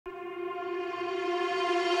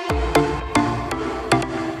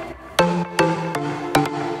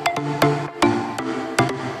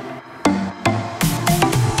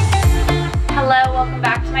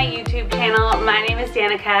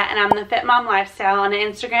Danica, and I'm the Fit Mom Lifestyle on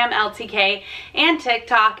Instagram, LTK, and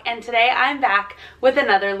TikTok, and today I'm back with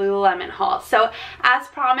another Lululemon haul. So as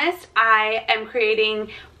promised, I am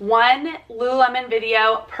creating one Lululemon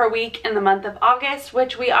video per week in the month of August,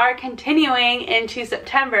 which we are continuing into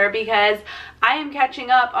September because I am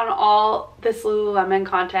catching up on all this Lululemon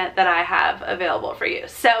content that I have available for you.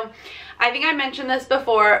 So I think I mentioned this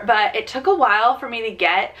before, but it took a while for me to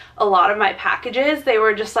get a lot of my packages. They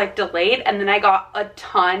were just like delayed, and then I got a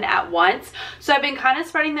ton at once. So I've been kind of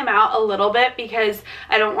spreading them out a little bit because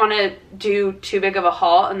I don't want to do too big of a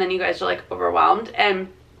haul and then you guys are like overwhelmed. And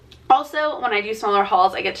also, when I do smaller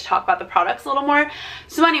hauls, I get to talk about the products a little more.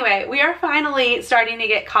 So anyway, we are finally starting to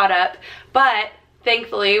get caught up, but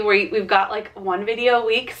thankfully we've got like one video a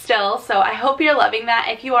week still, so I hope you're loving that.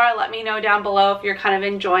 If you are, let me know down below if you're kind of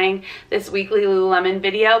enjoying this weekly Lululemon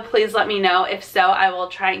video. Please let me know. If so, I will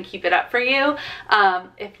try and keep it up for you.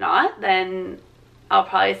 If not, then I'll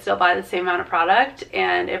probably still buy the same amount of product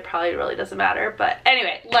and it probably really doesn't matter. But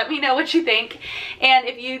anyway, let me know what you think. And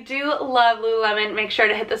if you do love Lululemon, make sure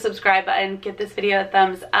to hit the subscribe button, give this video a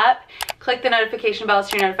thumbs up, click the notification bell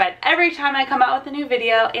so you're notified every time I come out with a new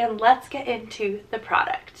video, and let's get into the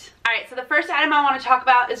product. Alright, so the first item I want to talk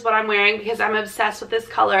about is what I'm wearing because I'm obsessed with this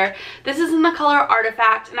color. This is in the color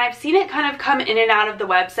Artifact, and I've seen it kind of come in and out of the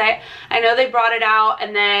website. I know they brought it out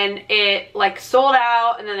and then it like sold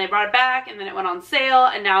out, and then they brought it back and then it went on sale,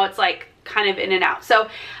 and now it's like kind of in and out. So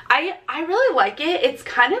I really like it. It's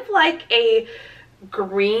kind of like a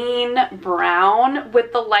green brown.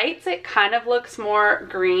 With the lights it kind of looks more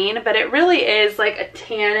green, but it really is like a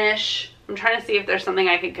tannish. I'm trying to see if there's something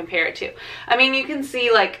I can compare it to. I mean, you can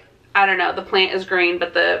see like, I don't know, the plant is green,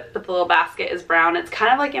 but the little basket is brown. It's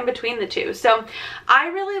kind of like in between the two. So I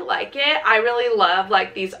really like it. I really love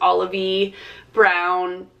like these olivey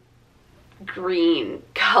brown green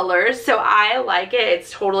colors, so I like it.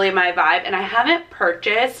 It's totally my vibe, and I haven't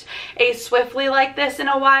purchased a Swiftly like this in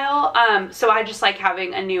a while, so I just like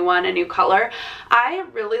having a new one, a new color. I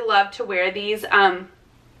really love to wear these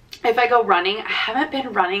if I go running. I haven't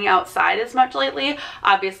been running outside as much lately,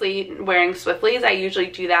 obviously wearing Swiftlys. I usually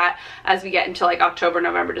do that as we get into like October,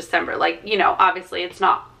 November, December. Like, you know, obviously it's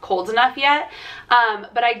not cold enough yet,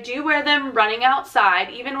 but I do wear them running outside,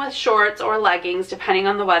 even with shorts or leggings depending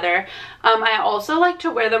on the weather. I also like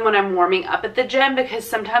to wear them when I'm warming up at the gym because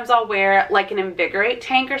sometimes I'll wear like an Invigorate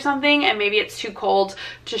tank or something, and maybe it's too cold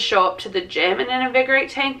to show up to the gym in an Invigorate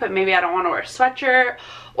tank, but maybe I don't want to wear a sweatshirt.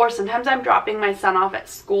 Or sometimes I'm dropping my son off at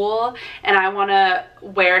school and I want to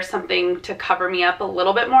wear something to cover me up a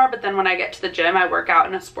little bit more, but then when I get to the gym I work out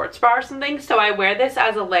in a sports bra or something, so I wear this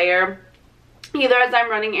as a layer either as I'm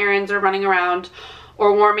running errands or running around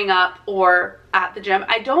or warming up or at the gym.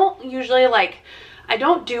 I don't usually I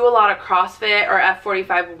don't do a lot of CrossFit or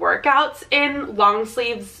F45 workouts in long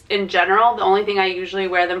sleeves in general. The only thing I usually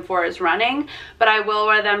wear them for is running, but I will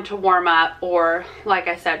wear them to warm up or, like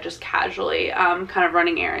I said, just casually kind of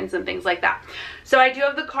running errands and things like that. So I do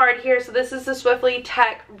have the card here. So this is the Swiftly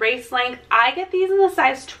Tech Race Length. I get these in the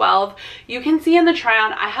size 12. You can see in the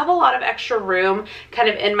try-on, I have a lot of extra room kind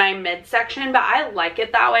of in my midsection, but I like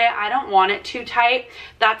it that way. I don't want it too tight.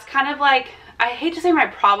 That's kind of like, I hate to say my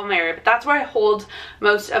problem area, but that's where I hold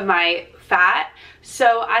most of my fat.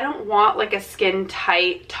 So I don't want like a skin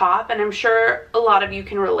tight top, and I'm sure a lot of you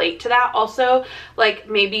can relate to that. Also, like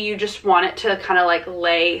maybe you just want it to kind of like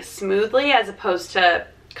lay smoothly as opposed to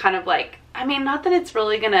kind of like, I mean, not that it's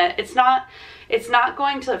really gonna, it's not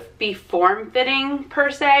going to be form-fitting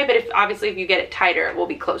per se, but obviously if you get it tighter, it will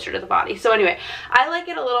be closer to the body. So anyway, I like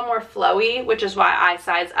it a little more flowy, which is why I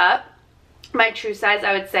size up. My true size,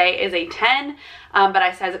 I would say, is a 10, but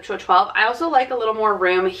I size up to a 12. I also like a little more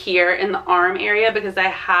room here in the arm area because I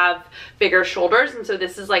have bigger shoulders, and so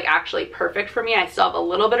this is like actually perfect for me. I still have a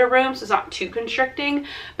little bit of room, so it's not too constricting,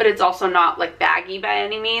 but it's also not like baggy by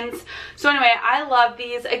any means. So anyway, I love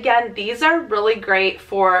these. Again, these are really great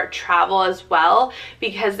for travel as well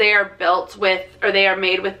because they are built with, or they are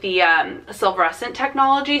made with the Silverescent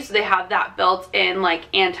technology, so they have that built in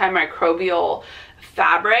like antimicrobial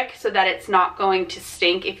fabric so that it's not going to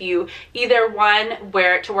stink if you either one,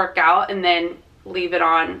 wear it to work out and then leave it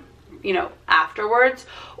on, you know, afterwards,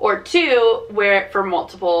 or two, wear it for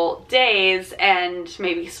multiple days and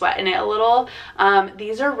maybe sweat in it a little.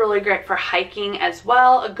 These are really great for hiking as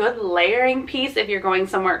well. A good layering piece if you're going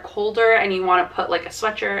somewhere colder and you want to put like a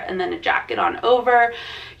sweatshirt and then a jacket on over.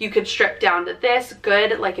 You could strip down to this.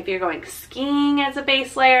 Good like if you're going skiing as a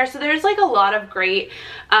base layer. So there's like a lot of great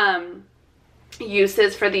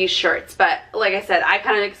uses for these shirts, but like I said, I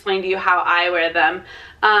kind of explained to you how I wear them.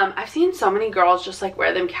 I've seen so many girls just like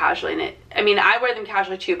wear them casually, and I mean, I wear them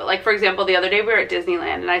casually too, but like for example, the other day we were at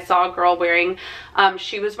Disneyland and I saw a girl wearing,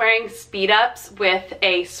 she was wearing speed ups with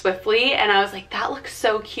a Swiftly, and I was like, that looks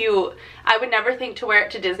so cute. I would never think to wear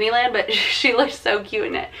it to Disneyland, but she looked so cute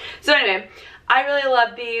in it. So anyway, I really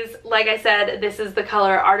love these. Like I said, this is the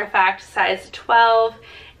color Artifact, size 12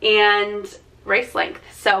 and waist length.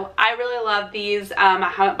 So I really love these. I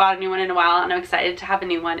haven't bought a new one in a while, and I'm excited to have a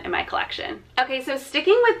new one in my collection. Okay, so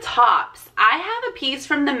sticking with tops, I have a piece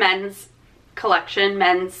from the men's collection,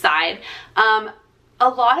 men's side. A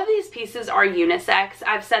lot of these pieces are unisex.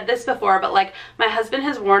 I've said this before, but like my husband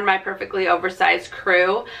has worn my perfectly oversized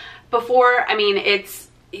crew before. I mean,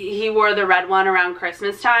 he wore the red one around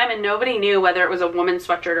Christmas time, and nobody knew whether it was a woman's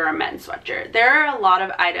sweatshirt or a men's sweatshirt. There are a lot of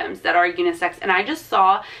items that are unisex, and I just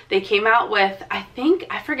saw they came out with, I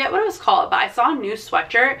forget what it was called, but I saw a new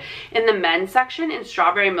sweatshirt in the men's section in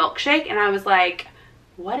Strawberry Milkshake, and I was like,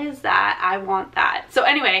 what is that? I want that. So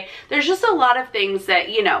anyway, there's just a lot of things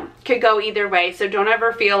that, you know, could go either way, so don't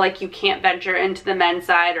ever feel like you can't venture into the men's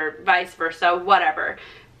side or vice versa, whatever.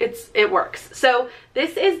 It works. So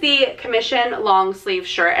this is the commission long sleeve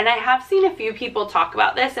shirt, and I have seen a few people talk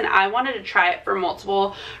about this, and I wanted to try it for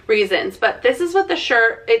multiple reasons. But this is what the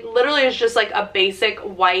shirt, it literally is just like a basic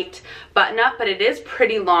white button up, but it is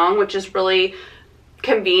pretty long, which is really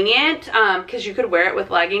convenient because you could wear it with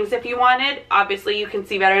leggings if you wanted. Obviously you can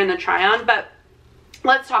see better in the try on, but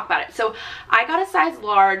let's talk about it. So I got a size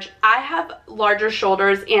large. I have larger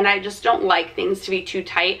shoulders, and I just don't like things to be too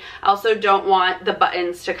tight. I also don't want the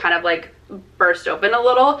buttons to kind of like burst open a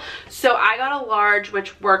little. So I got a large,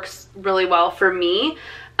 which works really well for me.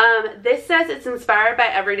 This says it's inspired by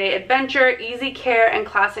everyday adventure, easy care, and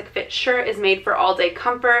classic fit shirt is made for all day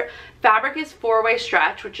comfort. Fabric is 4-way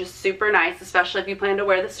stretch, which is super nice, especially if you plan to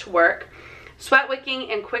wear this to work. Sweat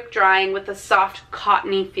wicking and quick drying with a soft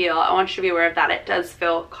cottony feel. I want you to be aware of that. It does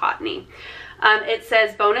feel cottony. It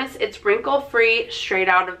says bonus, it's wrinkle free straight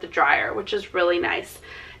out of the dryer, which is really nice.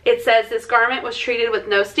 It says this garment was treated with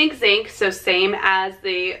no stink zinc, so same as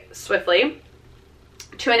the Swiftly,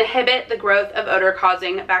 to inhibit the growth of odor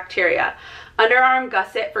causing bacteria. Underarm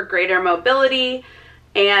gusset for greater mobility,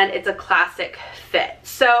 and it's a classic fit.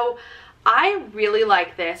 So I really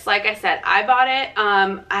like this. Like I said, I bought it.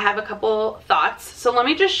 I have a couple thoughts. So let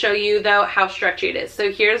me just show you though how stretchy it is.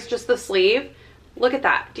 So here's just the sleeve. Look at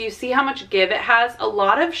that. Do you see how much give it has? A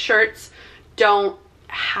lot of shirts don't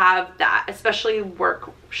have that, especially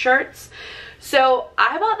work shirts. So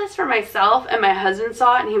I bought this for myself, and my husband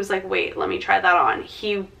saw it and he was like, wait, let me try that on.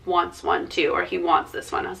 He wants one too, or he wants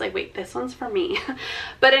this one. I was like, wait, this one's for me.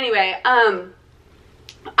 But anyway,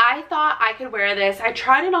 I thought I could wear this. I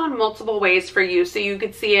tried it on multiple ways for you, so you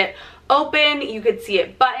could see it open, you could see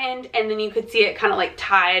it buttoned, and then you could see it kind of like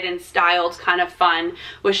tied and styled, kind of fun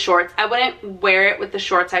with shorts. I wouldn't wear it with the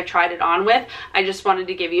shorts I tried it on with. I just wanted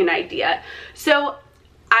to give you an idea. So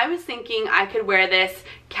I was thinking I could wear this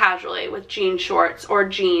casually with jean shorts or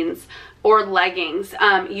jeans or leggings.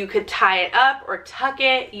 You could tie it up or tuck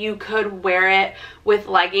it. You could wear it with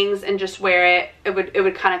leggings and just wear it. It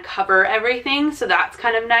would kind of cover everything, so that's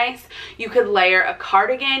kind of nice. You could layer a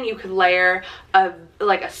cardigan. You could layer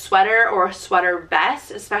like a sweater or a sweater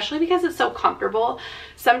vest, especially because it's so comfortable.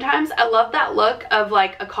 Sometimes I love that look of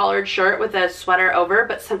like a collared shirt with a sweater over,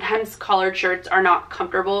 but sometimes collared shirts are not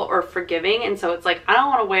comfortable or forgiving, and so it's like I don't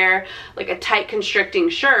want to wear like a tight constricting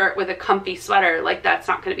shirt with a comfy sweater. Like that's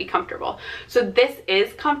not going to be comfortable. So this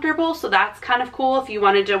is comfortable, so that's kind of cool if you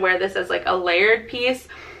wanted to wear this as like a layered piece.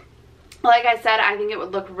 Like I said, I think it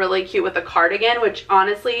would look really cute with a cardigan, which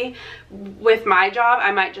honestly, with my job,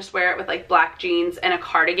 I might just wear it with like black jeans and a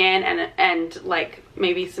cardigan and like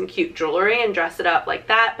maybe some cute jewelry and dress it up like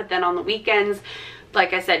that. But then on the weekends,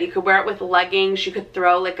 like I said, you could wear it with leggings. You could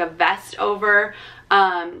throw like a vest over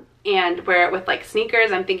and wear it with like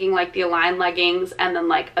sneakers. I'm thinking like the Align leggings and then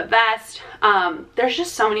like a vest. There's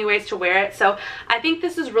just so many ways to wear it. So I think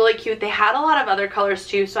this is really cute. They had a lot of other colors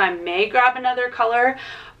too, so I may grab another color.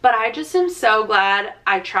 But I just am so glad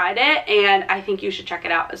I tried it, and I think you should check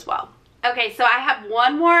it out as well. Okay, so I have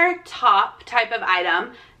one more top type of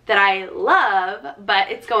item that I love, but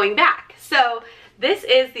it's going back. So this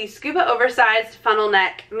is the Scuba Oversized Funnel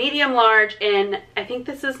Neck Medium Large in, I think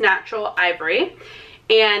this is natural ivory.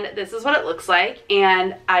 And this is what it looks like,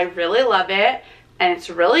 and I really love it, and it's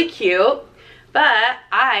really cute. But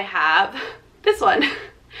I have this one.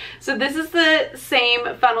 So this is the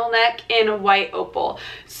same funnel neck in white opal.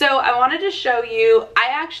 So I wanted to show you, I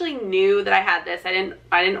actually knew that I had this. I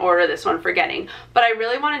didn't order this one forgetting, but I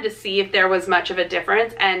really wanted to see if there was much of a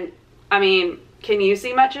difference. And I mean, Can you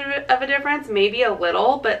see much of a difference? Maybe a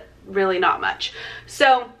little, but really not much.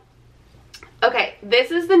 So, okay,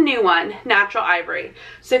 this is the new one, Natural Ivory.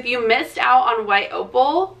 So if you missed out on White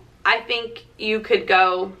Opal, I think you could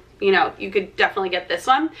go, you know, you could definitely get this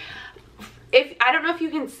one. I don't know if you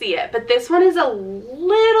can see it, but this one is a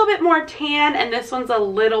little bit more tan and this one's a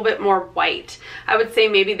little bit more white. I would say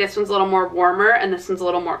maybe this one's a little more warmer and this one's a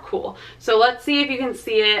little more cool. So let's see if you can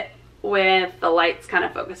see it with the lights kind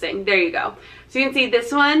of focusing. There you go. So you can see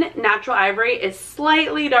this one, Natural Ivory, is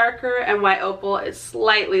slightly darker and White Opal is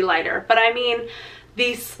slightly lighter. But I mean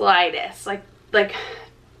the slightest, like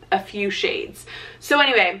a few shades. So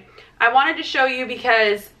anyway, I wanted to show you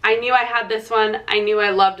because I knew I had this one. I knew I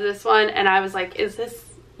loved this one. And I was like, is this,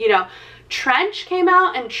 you know, Trench came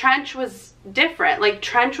out and Trench was different. Like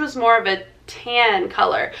Trench was more of a tan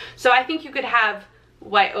color. So I think you could have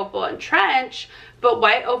White Opal and Trench, but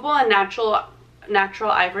White Opal and Natural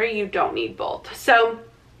Ivory, you don't need both. So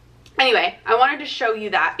anyway, I wanted to show you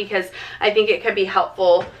that because I think it could be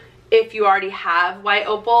helpful. If you already have White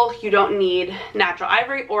Opal, you don't need Natural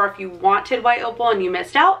Ivory, or if you wanted White Opal and you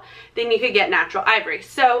missed out, then you could get Natural Ivory.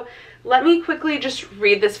 So let me quickly just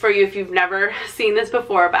read this for you if you've never seen this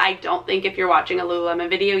before, but I don't think if you're watching a Lululemon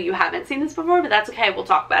video, you haven't seen this before, but that's okay, we'll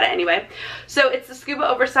talk about it anyway. So it's the Scuba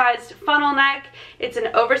Oversized funnel neck. It's an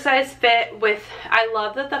oversized fit with, I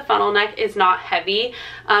love that the funnel neck is not heavy.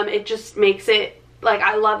 It just makes it, like,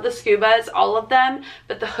 I love the Scubas, all of them,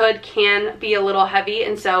 but the hood can be a little heavy,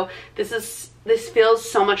 and so this feels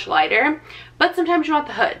so much lighter, but sometimes you want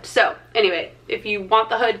the hood. So anyway, if you want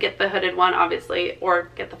the hood, get the hooded one, obviously,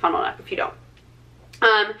 or get the funnel neck if you don't.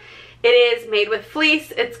 It is made with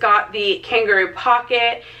fleece. It's got the kangaroo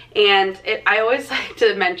pocket, and I always like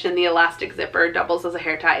to mention the elastic zipper doubles as a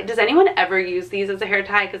hair tie. Does anyone ever use these as a hair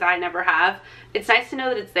tie? Because I never have. It's nice to know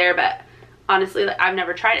that it's there, but honestly, I've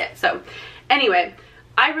never tried it. So anyway,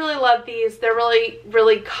 I really love these. They're really,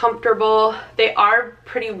 really comfortable. They are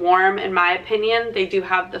pretty warm in my opinion. They do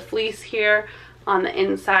have the fleece here on the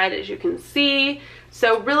inside, as you can see.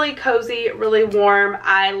 So really cozy, really warm.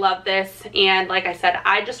 I love this, and like I said,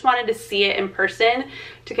 I just wanted to see it in person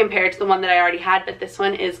to compare it to the one that I already had, but this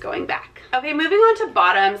one is going back. Okay, moving on to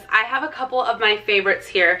bottoms, I have a couple of my favorites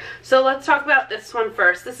here. So let's talk about this one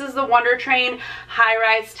first. This is the Wonder Train High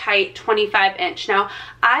Rise Tight 25-inch. Now,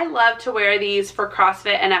 I love to wear these for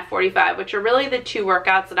CrossFit and F45, which are really the two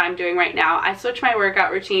workouts that I'm doing right now. I switch my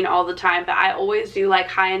workout routine all the time, but I always do like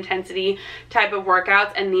high intensity type of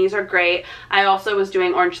workouts, and these are great. I also was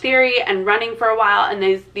doing Orange Theory and running for a while,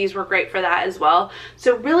 and these were great for that as well.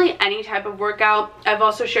 So really any type of workout. I've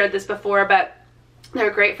also shared this before, but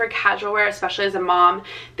they're great for casual wear, especially as a mom.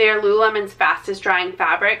 They're Lululemon's fastest drying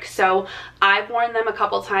fabric, so I've worn them a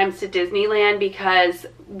couple times to Disneyland because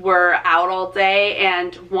we're out all day,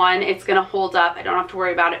 and one, it's gonna hold up. I don't have to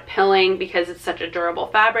worry about it pilling because it's such a durable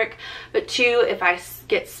fabric, but two, if I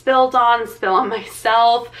get spilled on, spill on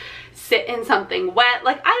myself, sit in something wet,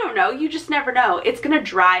 like, I don't know, you just never know. It's gonna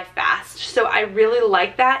dry fast, so I really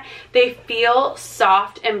like that. They feel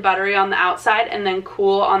soft and buttery on the outside and then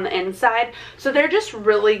cool on the inside, so they're just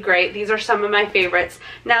really great. These are some of my favorites.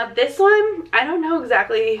 Now this one, I don't know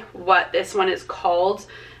exactly what this one is called,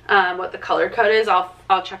 what the color code is.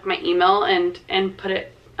 I'll check my email and put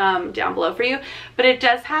it down below for you, but it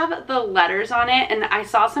does have the letters on it, and I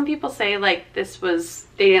saw some people say like they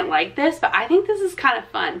didn't like this, but I think this is kind of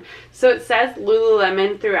fun. So it says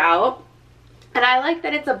Lululemon throughout, and I like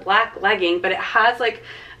that it's a black legging, but it has like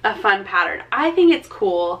a fun pattern. I think it's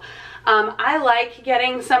cool. I like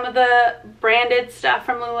getting some of the branded stuff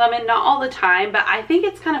from Lululemon, not all the time, but I think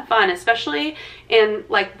it's kind of fun, especially in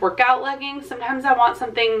like workout leggings. Sometimes I want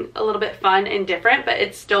something a little bit fun and different, but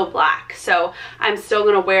it's still black, so I'm still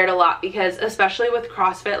gonna wear it a lot because especially with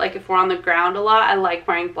CrossFit, like if we're on the ground a lot, I like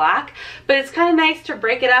wearing black, but it's kind of nice to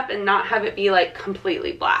break it up and not have it be like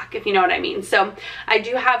completely black, if you know what I mean. So I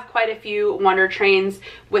do have quite a few Wonder Trains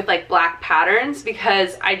with like black patterns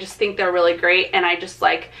because I just think they're really great, and I just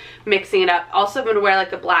like mixing it up. Also, I'm gonna wear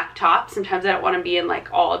like a black top. Sometimes I don't want to be in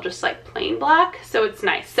like all just like plain black, so it's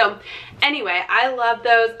nice. So anyway, I love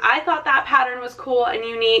those. I thought that pattern was cool and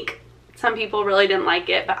unique. Some people really didn't like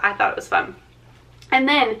it, but I thought it was fun. And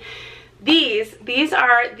then these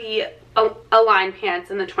are the Align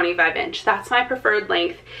pants in the 25-inch. That's my preferred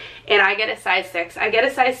length, and I get a size 6. I get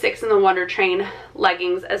a size 6 in the Wonder Train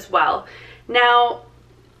leggings as well. Now,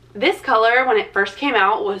 this color, when it first came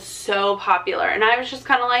out, was so popular, and I was just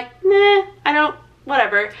kind of like, nah, I don't,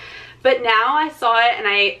 whatever. But now I saw it,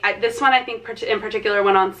 and this one I think in particular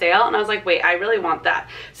went on sale, and I was like, wait, I really want that.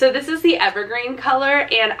 So this is the evergreen color,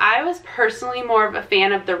 and I was personally more of a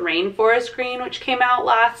fan of the rainforest green, which came out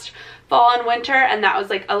last fall and winter, and that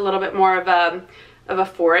was like a little bit more of a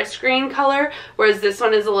forest green color, whereas this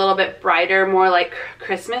one is a little bit brighter, more like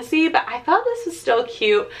Christmassy. But I thought this was still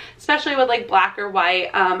cute, especially with like black or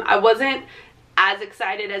white. I wasn't as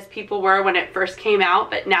excited as people were when it first came out,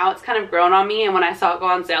 but now it's kind of grown on me, and when I saw it go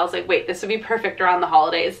on sale, I was like, wait, this would be perfect around the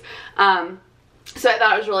holidays. So I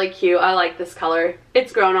thought it was really cute. I like this color.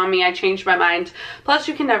 It's grown on me. I changed my mind. Plus,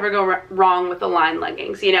 you can never go wrong with Align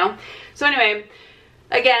leggings, you know? So anyway,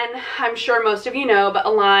 again, I'm sure most of you know, but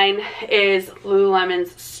Align is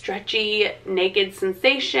Lululemon's stretchy naked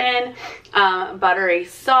sensation, buttery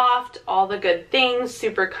soft, all the good things,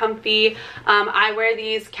 super comfy. I wear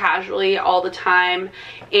these casually all the time,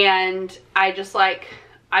 and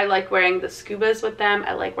I like wearing the Scubas with them.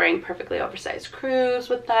 I like wearing perfectly oversized crews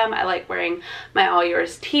with them. I like wearing my all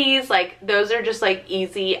yours tees. Like, those are just like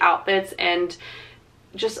easy outfits, and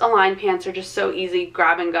just Align pants are just so easy,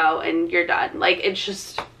 grab and go, and you're done. Like, it's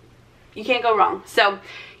just, you can't go wrong. So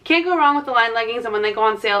can't go wrong with Align leggings, and when they go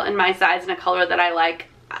on sale in my size and a color that I like,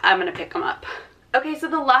 I'm gonna pick them up. Okay, so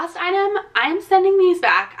the last item, I'm sending these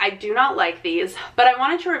back. I do not like these, but I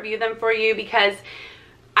wanted to review them for you because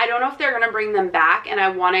I don't know if they're gonna bring them back, and I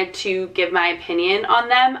wanted to give my opinion on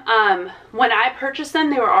them. When I purchased them,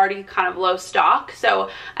 they were already kind of low stock, so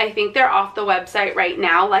I think they're off the website right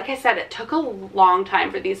now. Like I said, it took a long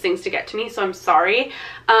time for these things to get to me, so I'm sorry.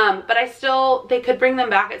 But they could bring them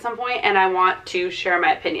back at some point, and I want to share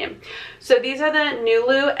my opinion. So these are the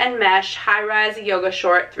Nulu and Mesh high-rise yoga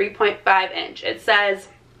short 3.5 inch. It says,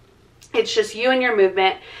 it's just you and your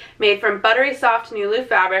movement, made from buttery soft Nulu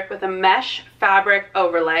fabric with a mesh fabric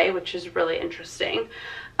overlay, which is really interesting.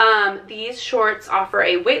 These shorts offer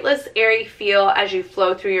a weightless, airy feel as you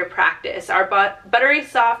flow through your practice. Our buttery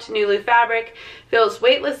soft Nulu fabric feels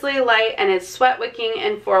weightlessly light and is sweat wicking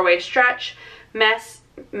and four-way stretch.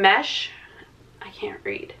 Mesh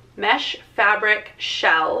fabric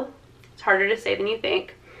shell. It's harder to say than you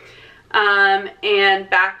think. And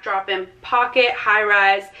backdrop and pocket, high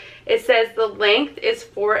rise. It says the length is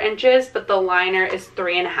 4 inches, but the liner is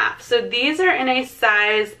 3.5. So these are in a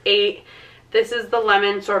size 8. This is the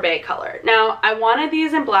lemon sorbet color. Now, I wanted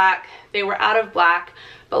these in black. They were out of black,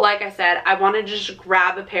 but like I said, I wanted to just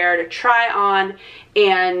grab a pair to try on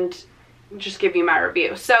and just give you my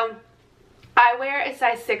review. So I wear a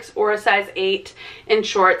size 6 or a size 8 in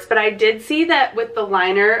shorts, but I did see that with the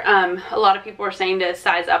liner, a lot of people were saying to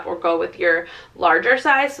size up or go with your larger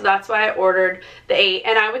size, so that's why I ordered the 8,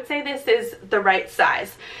 and I would say this is the right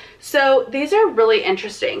size. So these are really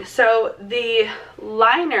interesting. So the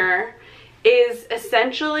liner is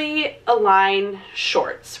essentially Align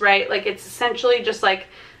shorts, right? Like, it's essentially just like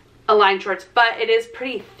Align shorts, but it is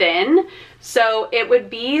pretty thin. So it would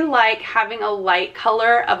be like having a light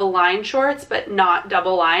color of Align shorts, but not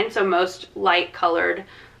double lined. So most light colored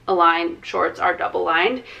Align shorts are double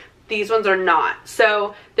lined. These ones are not.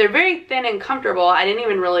 So they're very thin and comfortable. I didn't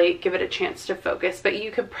even really give it a chance to focus, but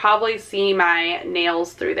you could probably see my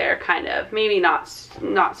nails through there, kind of. Maybe not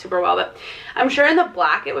super well, but I'm sure in the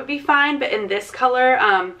black it would be fine, but in this color,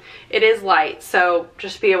 it is light. So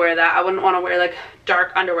just be aware of that. I wouldn't want to wear like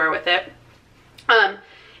dark underwear with it.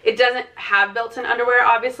 It doesn't have built-in underwear,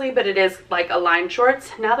 obviously, but it is like Align shorts.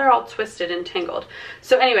 Now they're all twisted and tangled.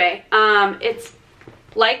 So anyway, it's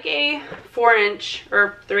like a 4 inch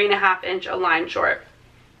or 3.5 inch Align short.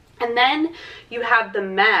 And then you have the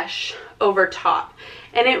mesh over top.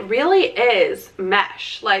 And it really is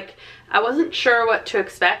mesh. Like, I wasn't sure what to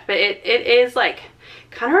expect, but it is like,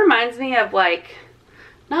 kind of reminds me of like,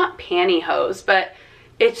 not pantyhose, but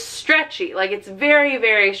it's stretchy. Like, it's very,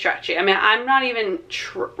 very stretchy. I mean, I'm not even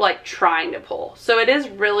trying to pull. So it is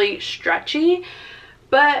really stretchy,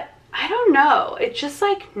 but I don't know. It's just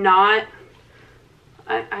like not,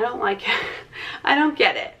 I don't like it. I don't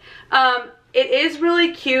get it. It is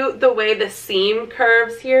really cute the way the seam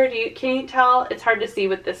curves here. Can you tell? It's hard to see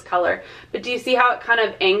with this color, but do you see how it kind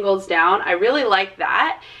of angles down? I really like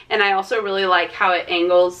that, and I also really like how it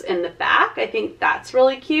angles in the back. I think that's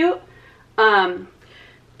really cute.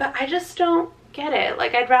 But I just don't get it.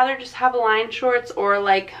 Like, I'd rather just have Align shorts or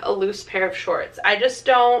like a loose pair of shorts. I just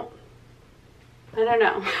don't, I don't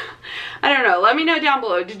know. I don't know. Let me know down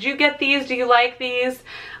below. Did you get these? Do you like these?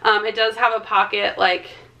 It does have a pocket like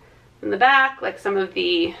in the back, like some of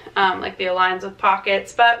the like the Aligns with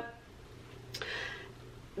pockets, but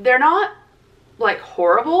they're not like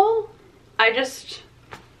horrible. I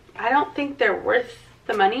don't think they're worth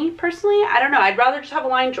the money personally. I don't know. I'd rather just have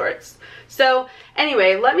Align shorts. So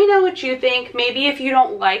anyway, let me know what you think. Maybe if you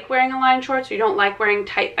don't like wearing Align shorts, or you don't like wearing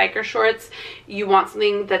tight biker shorts, you want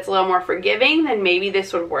something that's a little more forgiving, then maybe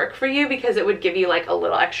this would work for you because it would give you like a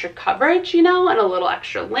little extra coverage, you know, and a little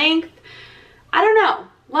extra length. I don't know.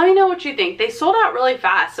 Let me know what you think. They sold out really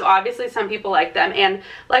fast, so obviously some people like them. And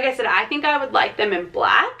like I said, I think I would like them in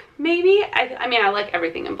black, maybe. I mean, I like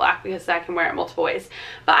everything in black because I can wear it multiple ways.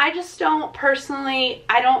 But I just don't personally,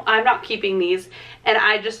 I'm not keeping these, and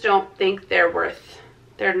I just don't think they're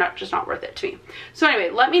just not worth it to me. So anyway,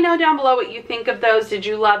 let me know down below what you think of those. Did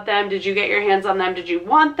you love them? Did you get your hands on them? Did you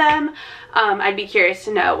want them? I'd be curious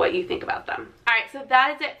to know what you think about them. Alright, so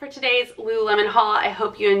that is it for today's Lululemon haul. I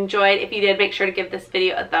hope you enjoyed. If you did, make sure to give this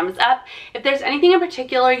video a thumbs up. If there's anything in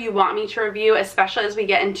particular you want me to review, especially as we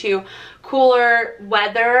get into cooler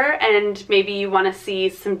weather and maybe you want to see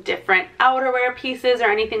some different outerwear pieces or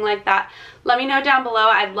anything like that, let me know down below.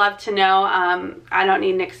 I'd love to know. I don't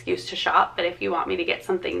need an excuse to shop, but if you want me to get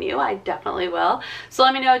something new, I definitely will. So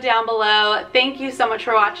let me know down below. Thank you so much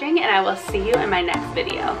for watching, and I will see you in my next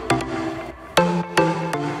video.